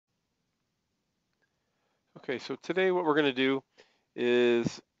Okay, so today what we're going to do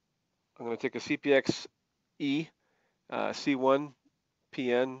is I'm going to take a CPX-E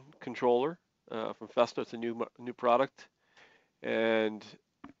C1-PN controller from Festo. It's a new product, and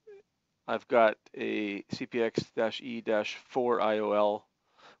I've got a CPX-E-4IOL,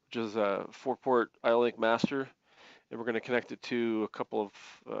 which is a 4-port IO link master, and we're going to connect it to a couple of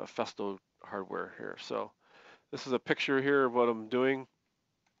Festo hardware here. So this is a picture here of what I'm doing.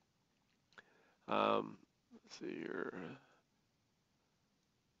 Let's see here.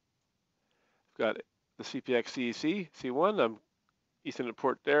 I've got the CPX-E-C-C1. I'm Ethernet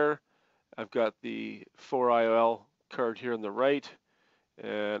port there. I've got the 4IOL card here on the right,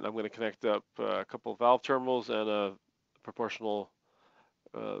 and I'm going to connect up a couple of valve terminals and a proportional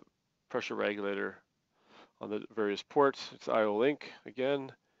pressure regulator on the various ports. It's IO link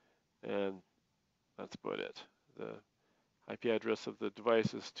again, and that's about it. The IP address of the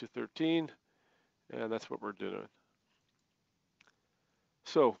device is 213, and that's what we're doing.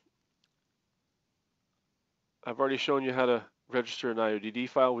 So I've already shown you how to register an IODD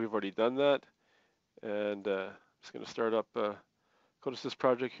file. We've already done that, and I'm just going to start up CoDeSys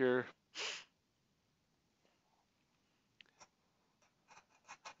project here.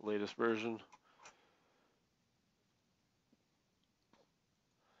 Latest version.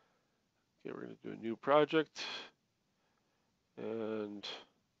 Okay, we're going to do a new project and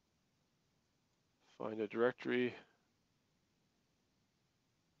find a directory.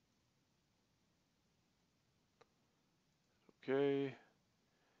 Okay.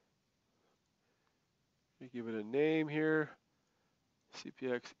 We give it a name here.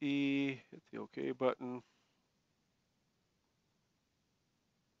 CPX-E, hit the OK button.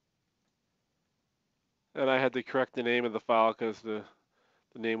 And I had to correct the name of the file because the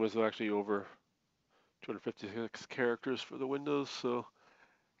name was actually over 256 characters for the Windows. So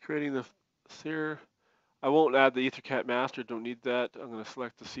creating this here. I won't add the EtherCAT master, don't need that. I'm going to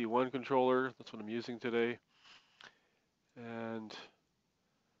select the C1 controller. That's what I'm using today. And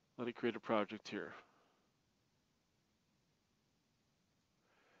let it create a project here.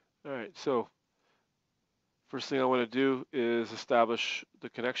 All right, so first thing I want to do is establish the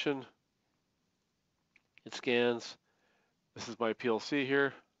connection. It scans. This is my PLC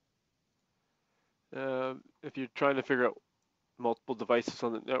here. If you're trying to figure out multiple devices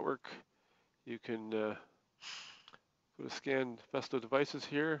on the network, you can go to scan Festo devices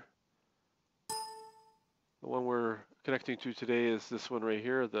here. The one we're connecting to today is this one right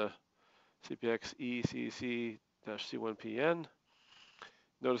here, the CPX-E-CEC-C1-PN.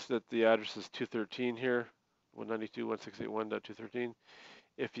 Notice that the address is 213 here, 192.168.1.213.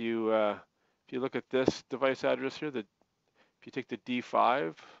 If you look at this device address here, if you take the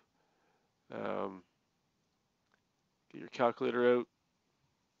D5, get your calculator out,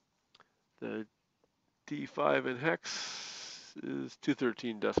 the D5 in hex is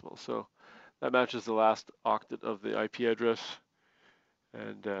 213 decimals. So that matches the last octet of the IP address.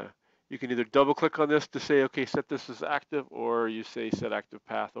 And you can either double click on this to say, okay, set this as active, or you say set active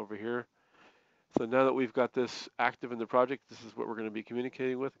path over here. So now that we've got this active in the project, this is what we're going to be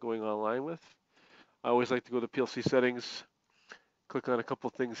communicating with, going online with. I always like to go to PLC settings, click on a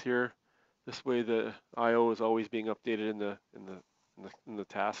couple things here. This way the I/O is always being updated in the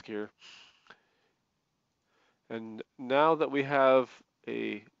task here. And now that we have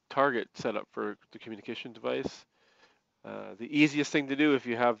a target set up for the communication device, the easiest thing to do if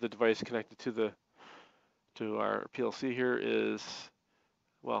you have the device connected to our PLC here is,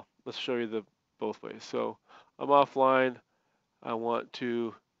 well, let's show you both ways. So I'm offline. I want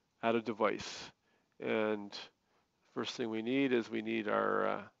to add a device, and first thing we need is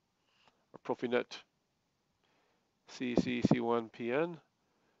our Profinet CEC-C1-PN,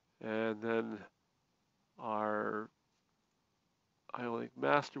 and then our IO link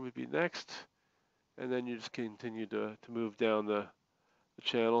master would be next, and then you just continue to move down the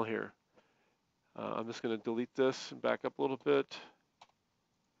channel here. I'm just going to delete this and back up a little bit.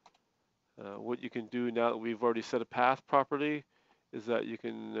 What you can do now that we've already set a path properly is that you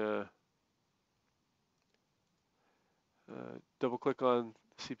can double click on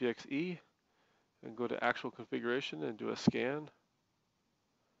CPX-E and go to actual configuration and do a scan,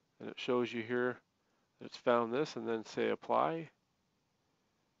 and it shows you here that it's found this, and then say apply,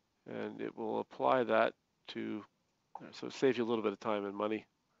 and it will apply that to, so it saves you a little bit of time and money.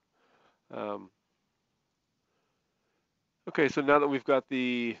 Okay, so now that we've got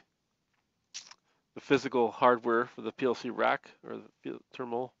the physical hardware for the PLC rack or the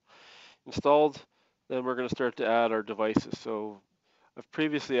terminal installed, then we're going to start to add our devices. So I've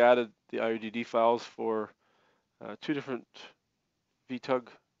previously added the IODD files for two different VTUG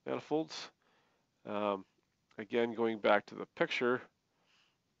manifolds. again, going back to the picture,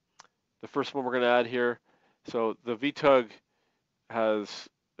 the first one we're going to add here. So the VTUG has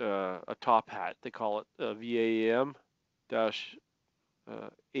a top hat. They call it VAEM-8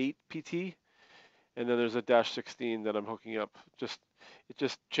 PT, and then there's a -16 that I'm hooking up. It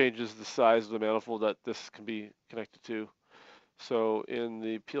just changes the size of the manifold that this can be connected to. So in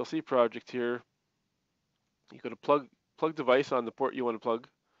the PLC project here, you go to plug device on the port you want to plug,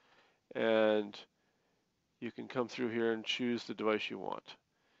 and you can come through here and choose the device you want.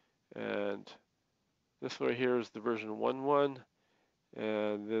 And this right here is the version 1.1,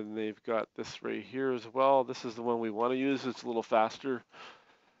 and then they've got this right here as well. This is the one we want to use. It's a little faster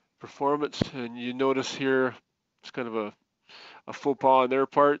performance, and you notice here it's kind of a faux pas on their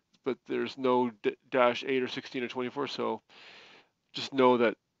part, but there's no -8 or 16 or 24, so just know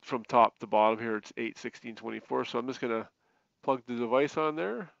that from top to bottom here it's 8, 16, 24. So I'm just going to plug the device on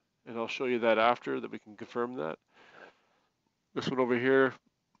there, and I'll show you that after that we can confirm that. This one over here,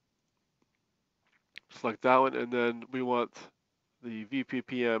 select that one, and then we want the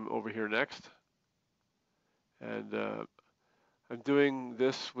VPPM over here next. And I'm doing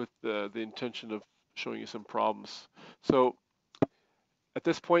this with the intention of showing you some problems. So at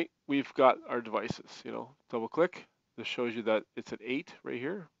this point, we've got our devices, double click. This shows you that it's at 8 right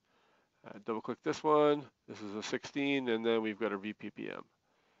here. Double click this one. This is a 16, and then we've got our VPPM.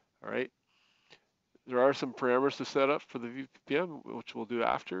 All right. There are some parameters to set up for the VPPM, which we'll do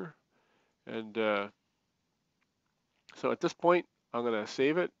after. And so at this point, I'm going to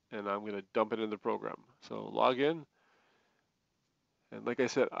save it, and I'm going to dump it in the program. So log in. And like I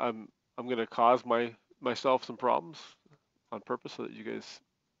said, I'm going to cause myself some problems on purpose so that you guys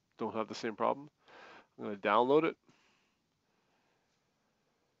don't have the same problem. I'm going to download it.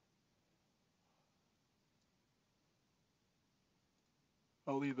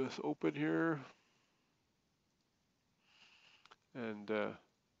 I'll leave this open here. And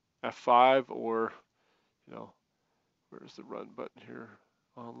F5 or, where's the run button here?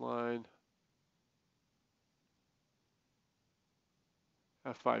 Online.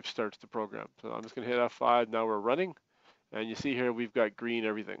 F5 starts the program. So I'm just going to hit F5. Now we're running. And you see here we've got green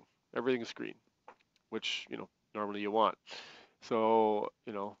everything. Everything's green, which, normally you want. So,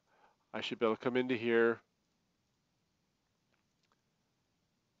 I should be able to come into here,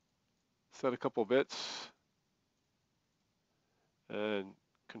 set a couple bits, and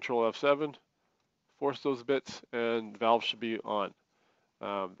Control F7, force those bits, and valve should be on.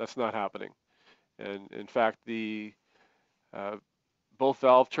 That's not happening. And in fact, the both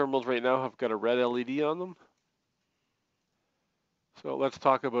valve terminals right now have got a red LED on them. So let's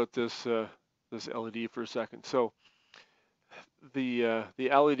talk about this this LED for a second. So the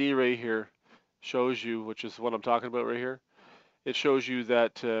LED right here shows you, which is what I'm talking about right here. It shows you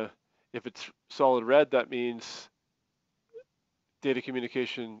that if it's solid red, that means data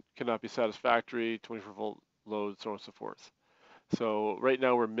communication cannot be satisfactory, 24-volt load, so on and so forth. So right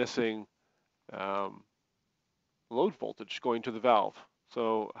now we're missing load voltage going to the valve.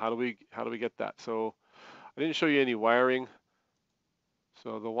 So how do we get that? So I didn't show you any wiring.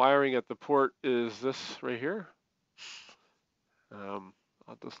 So the wiring at the port is this right here. I'll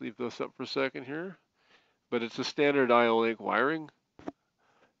just leave this up for a second here, but it's a standard IO-Link wiring.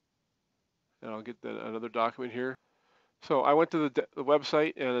 And I'll get another document here. So I went to the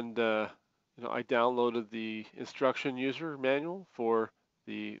website and I downloaded the instruction user manual for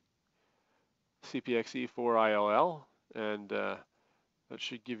the CPX-E-4IOL, and that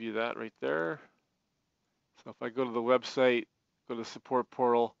should give you that right there. So if I go to the website, go to the support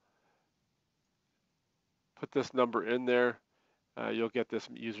portal, put this number in there, you'll get this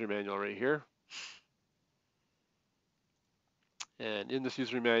user manual right here. And in this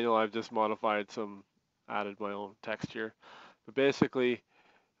user manual, I've just added my own text here. But basically,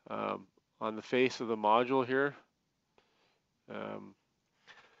 on the face of the module here,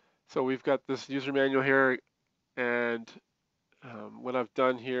 so we've got this user manual here, and what I've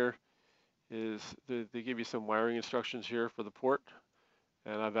done here is they give you some wiring instructions here for the port,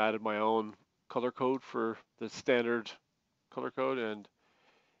 and I've added my own color code for the standard color code. And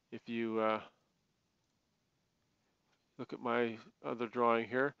if you look at my other drawing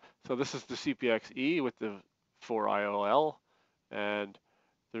here, so this is the CPX-E with the 4IOL, and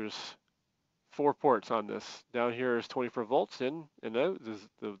there's 4 ports on this. Down here is 24 volts in and out.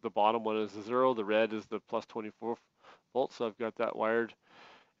 The bottom one is the 0. The red is the plus 24 volts. So I've got that wired,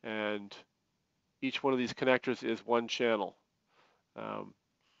 and each one of these connectors is one channel.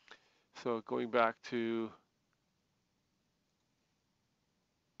 So going back to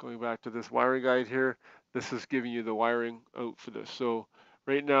this wiring guide here, this is giving you the wiring out for this. So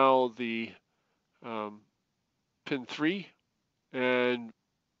right now the pin 3 and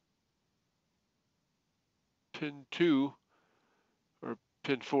pin 2, or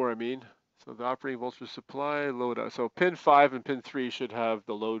pin 4, I mean. So the operating voltage supply, load out. So pin 5 and pin 3 should have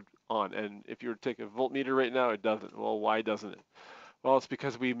the load on. And if you were to take a voltmeter right now, it doesn't. Well, why doesn't it? Well, it's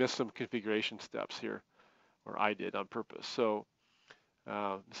because we missed some configuration steps here, or I did on purpose. So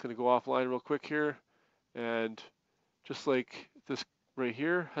I'm just going to go offline real quick here. And just like this right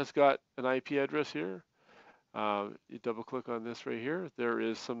here has got an IP address here, you double click on this right here, there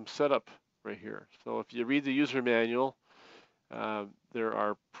is some setup right here. So if you read the user manual, there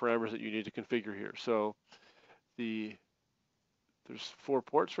are parameters that you need to configure here. So there's 4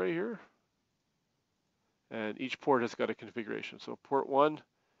 ports right here, and each port has got a configuration. So port 1,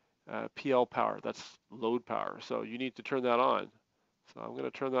 PL power, that's load power. So you need to turn that on. So I'm going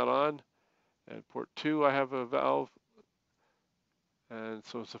to turn that on. And port 2, I have a valve, and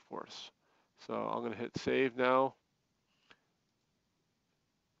so forth. So I'm going to hit save now.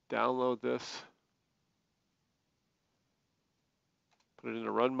 Download this. Put it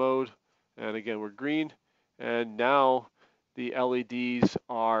into run mode, and again we're green, and now the LEDs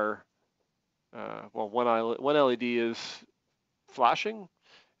are well, one LED is flashing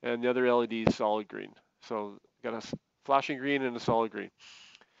and the other LED is solid green. So got a flashing green and a solid green.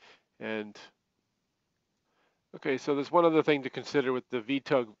 And okay, so there's one other thing to consider with the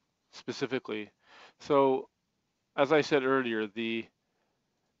VTUG specifically. So as I said earlier,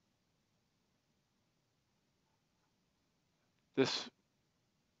 this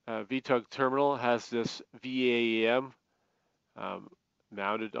VTUG terminal has this VAEM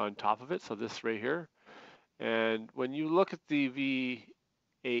mounted on top of it, so this right here. And when you look at the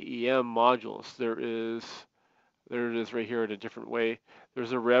VAEM modules, there it is right here in a different way.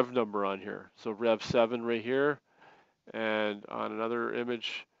 There's a rev number on here. So rev 7 right here, and on another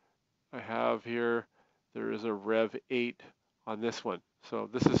image I have here, there is a rev 8 on this one. So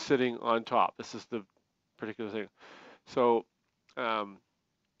this is sitting on top. This is the particular thing. So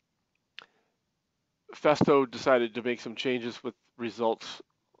Festo decided to make some changes with results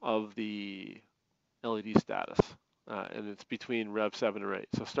of the LED status, and it's between rev 7 or 8.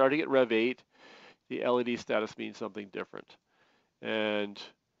 So starting at rev 8, the LED status means something different. And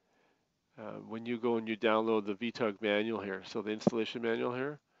when you go and you download the VTUG manual here, so the installation manual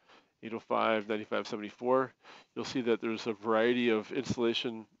here, 805, 95, 74, you'll see that there's a variety of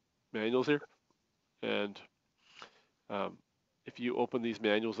installation manuals here. And if you open these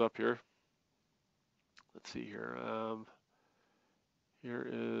manuals up here, let's see here. Here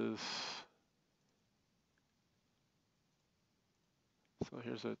is, so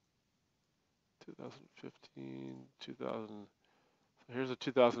here's a 2015, 2000. So here's a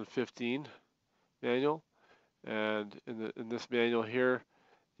 2015 manual, and in this manual here,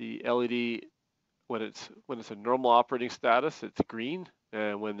 the LED, when it's a normal operating status, it's green,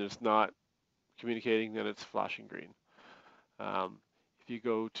 and when it's not communicating, then it's flashing green. If you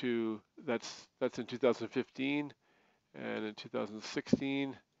go to, that's in 2015, and in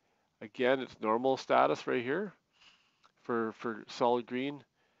 2016, again, it's normal status right here for solid green.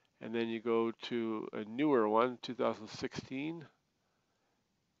 And then you go to a newer one, 2016,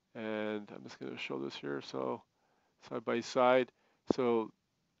 and I'm just going to show this here. So side by side, so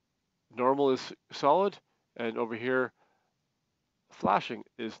normal is solid, and over here, flashing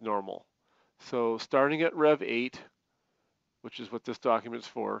is normal. So starting at rev 8, which is what this document's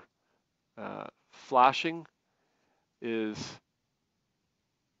for, flashing is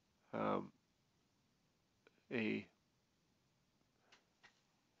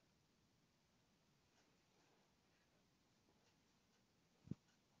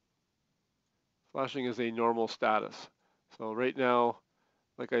flashing is a normal status. So right now,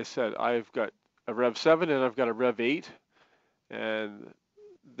 like I said, I've got a rev 7 and I've got a rev 8, and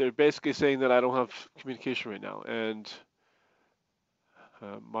they're basically saying that I don't have communication right now. And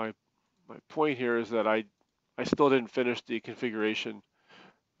my point here is that I still didn't finish the configuration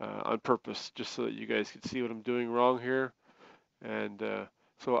on purpose, just so that you guys could see what I'm doing wrong here. And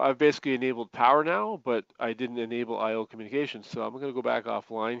so I've basically enabled power now, but I didn't enable I/O communications. So I'm going to go back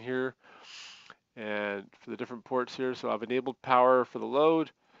offline here, and for the different ports here, so I've enabled power for the load,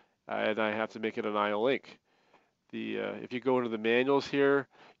 and I have to make it an I/O link. If you go into the manuals here,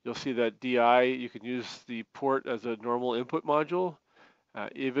 you'll see that DI, you can use the port as a normal input module.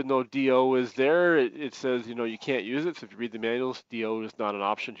 Even though DO is there, it says, you can't use it. So if you read the manuals, DO is not an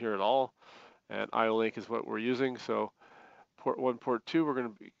option here at all. And I/O link is what we're using. So port 1, port 2, we're going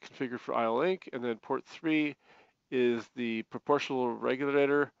to be configured for I/O link. And then port 3 is the proportional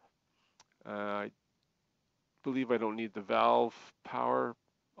regulator. I believe I don't need the valve power.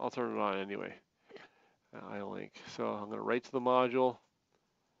 I'll turn it on anyway. IO-Link. So I'm going to write to the module,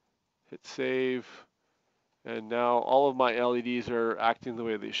 hit save, and now all of my LEDs are acting the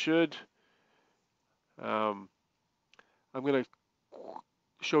way they should. I'm going to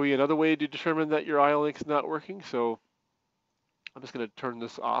show you another way to determine that your IO-Link is not working. So I'm just going to turn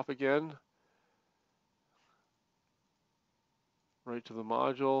this off again. Right to the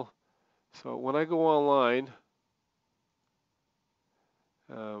module. So when I go online,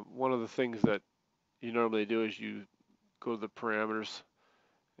 one of the things that you normally do is you go to the parameters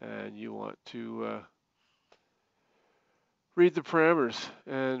and you want to read the parameters.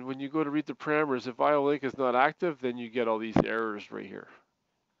 And when you go to read the parameters, if IO-Link is not active, then you get all these errors right here.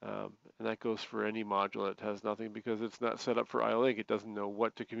 And that goes for any module that has nothing because it's not set up for IO-Link. It doesn't know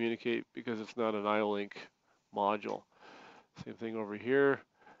what to communicate because it's not an IO-Link module. Same thing over here.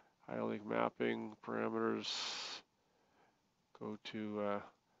 IO-Link mapping, parameters, go to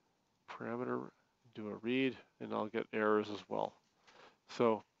parameter, do a read, and I'll get errors as well.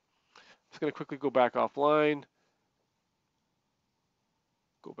 So I'm just going to quickly go back offline,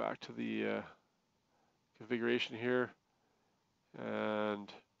 go back to the configuration here,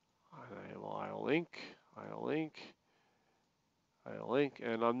 and IO-Link,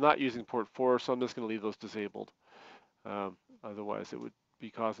 and I'm not using port 4, so I'm just going to leave those disabled. Otherwise, it would be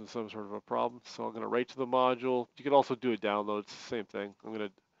causing some sort of a problem. So I'm going to write to the module. You could also do a download. It's the same thing. I'm going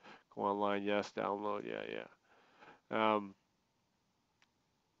to go online. Yes, download. Yeah.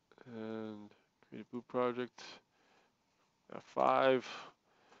 And create a boot project. F5.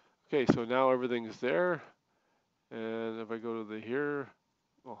 Okay, so now everything's there. And if I go to the here,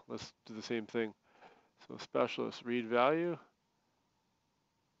 well, let's do the same thing. So specialist read value.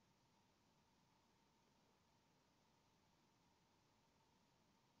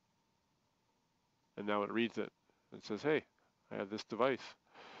 And now it reads it. It says, hey, I have this device.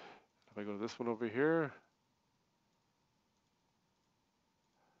 If I go to this one over here,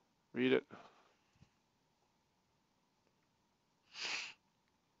 read it.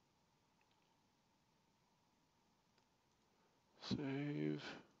 Save.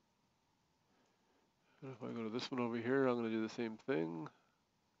 And if I go to this one over here, I'm going to do the same thing.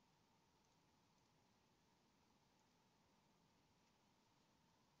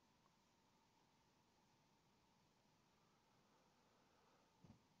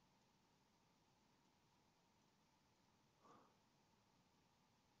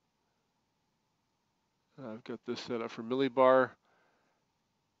 I've got this set up for millibar.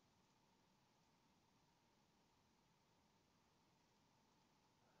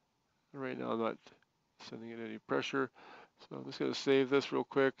 Right now I'm not sending it any pressure. So I'm just going to save this real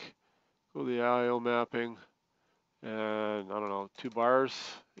quick. Go to the IO mapping. And I don't know, 2 bars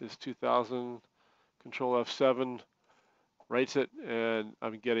is 2000. Control F7 writes it. And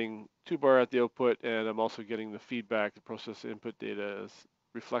I'm getting 2 bar at the output. And I'm also getting the feedback. The process input data is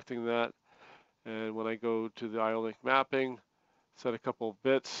reflecting that. And when I go to the IO-Link mapping, set a couple of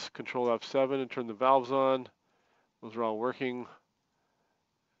bits, Control F7 and turn the valves on. Those are all working.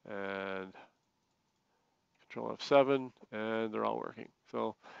 And Control F7, and they're all working.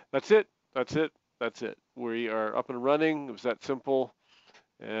 So that's it. We are up and running. It was that simple.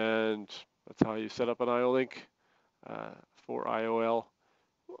 And that's how you set up an IO-Link for IOL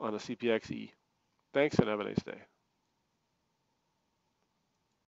on a CPX-E. Thanks and have a nice day.